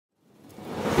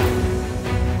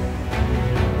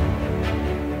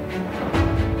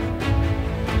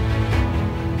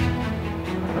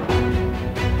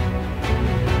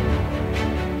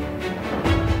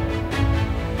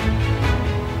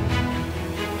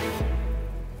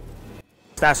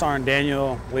Staff Sergeant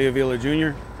Daniel Lee Avila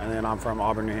Jr., and then I'm from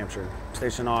Auburn, New Hampshire.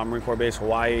 Stationed on Marine Corps Base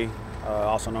Hawaii,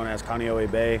 also known as Kaneohe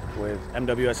Bay, with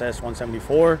MWSS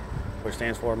 174, which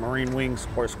stands for Marine Wing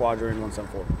Support Squadron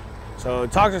 174. So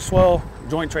Toxic Swell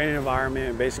joint training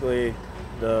environment, basically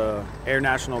the Air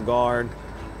National Guard.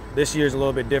 This year's a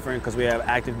little bit different because we have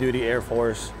active duty Air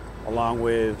Force along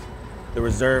with the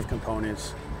reserve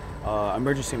components,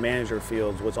 emergency manager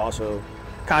fields, which also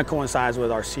kind of coincides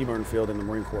with our CBRN field in the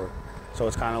Marine Corps. So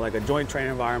it's kind of like a joint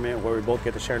training environment where we both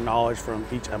get to share knowledge from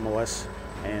each MOS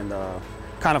and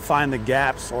kind of find the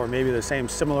gaps or maybe the same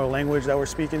similar language that we're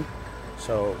speaking.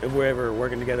 So if we're ever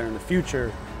working together in the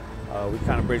future, we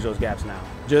kind of bridge those gaps now.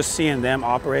 Just seeing them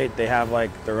operate, they have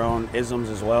like their own isms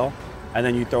as well. And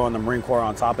then you throw in the Marine Corps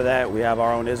on top of that, we have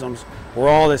our own isms. We're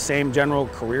all the same general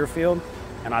career field.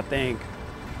 And I think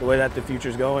the way that the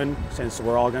future's going, since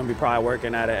we're all gonna be probably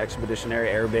working at an expeditionary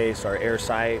air base or air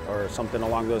site or something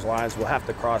along those lines, we'll have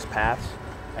to cross paths.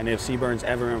 And if CBRN's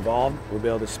ever involved, we'll be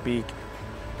able to speak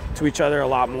to each other a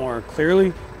lot more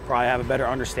clearly, probably have a better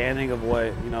understanding of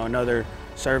what another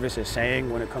service is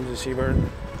saying when it comes to CBRN.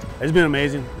 It's been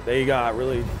amazing. They got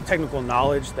really technical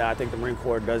knowledge that I think the Marine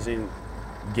Corps doesn't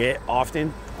get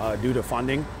often due to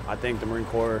funding. I think the Marine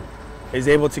Corps is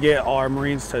able to get our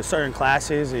Marines to certain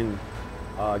classes and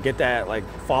get that like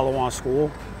follow-on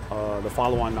school, the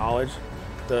follow-on knowledge.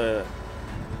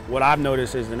 What I've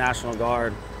noticed is the National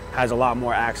Guard has a lot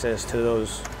more access to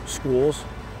those schools.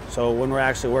 So when we're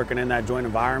actually working in that joint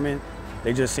environment,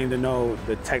 they just seem to know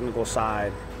the technical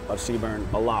side of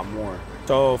CBRN a lot more.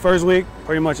 So first week,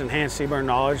 pretty much enhanced CBRN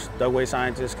knowledge. Dugway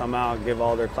scientists come out, give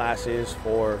all their classes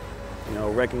for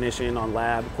recognition on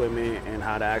lab equipment and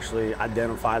how to actually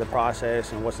identify the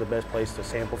process and what's the best place to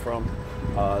sample from.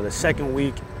 The second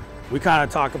week, we kind of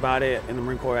talk about it in the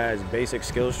Marine Corps as basic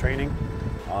skills training.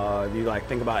 If you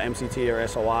think about MCT or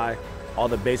SOI, all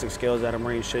the basic skills that a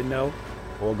Marine should know,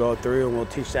 we'll go through and we'll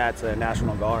teach that to the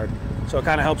National Guard. So it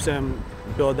kind of helps them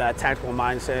build that tactical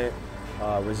mindset,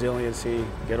 resiliency,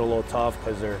 get a little tough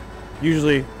because they're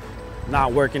usually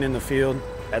not working in the field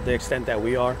at the extent that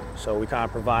we are. So we kind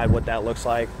of provide what that looks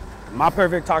like. My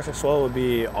perfect Toxic Swell would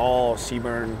be all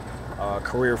CBRN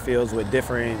career fields with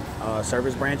different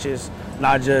service branches,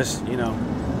 not just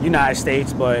United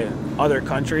States, but other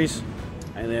countries.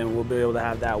 And then we'll be able to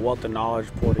have that wealth of knowledge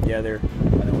pulled together,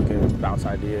 and then we can bounce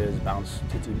ideas, bounce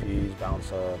TTPs,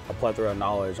 bounce a plethora of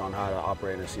knowledge on how to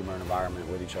operate in a CBRN environment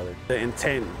with each other. The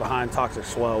intent behind Toxic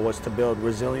Swell was to build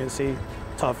resiliency,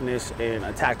 toughness, and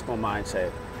a tactical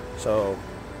mindset. So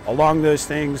along those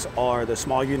things are the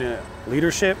small unit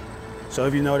leadership. So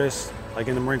if you notice, like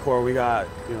in the Marine Corps, we got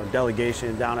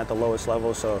delegation down at the lowest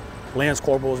level. So Lance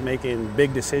Corporals making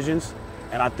big decisions.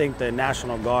 And I think the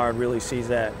National Guard really sees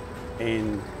that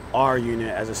in our unit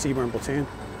as a CBRN platoon.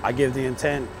 I give the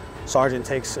intent, Sergeant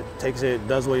takes it,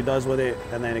 does what he does with it,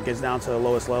 and then it gets down to the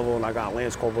lowest level, and I got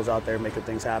Lance Corporals out there making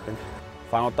things happen.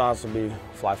 Final thoughts would be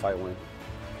fly, fight, win.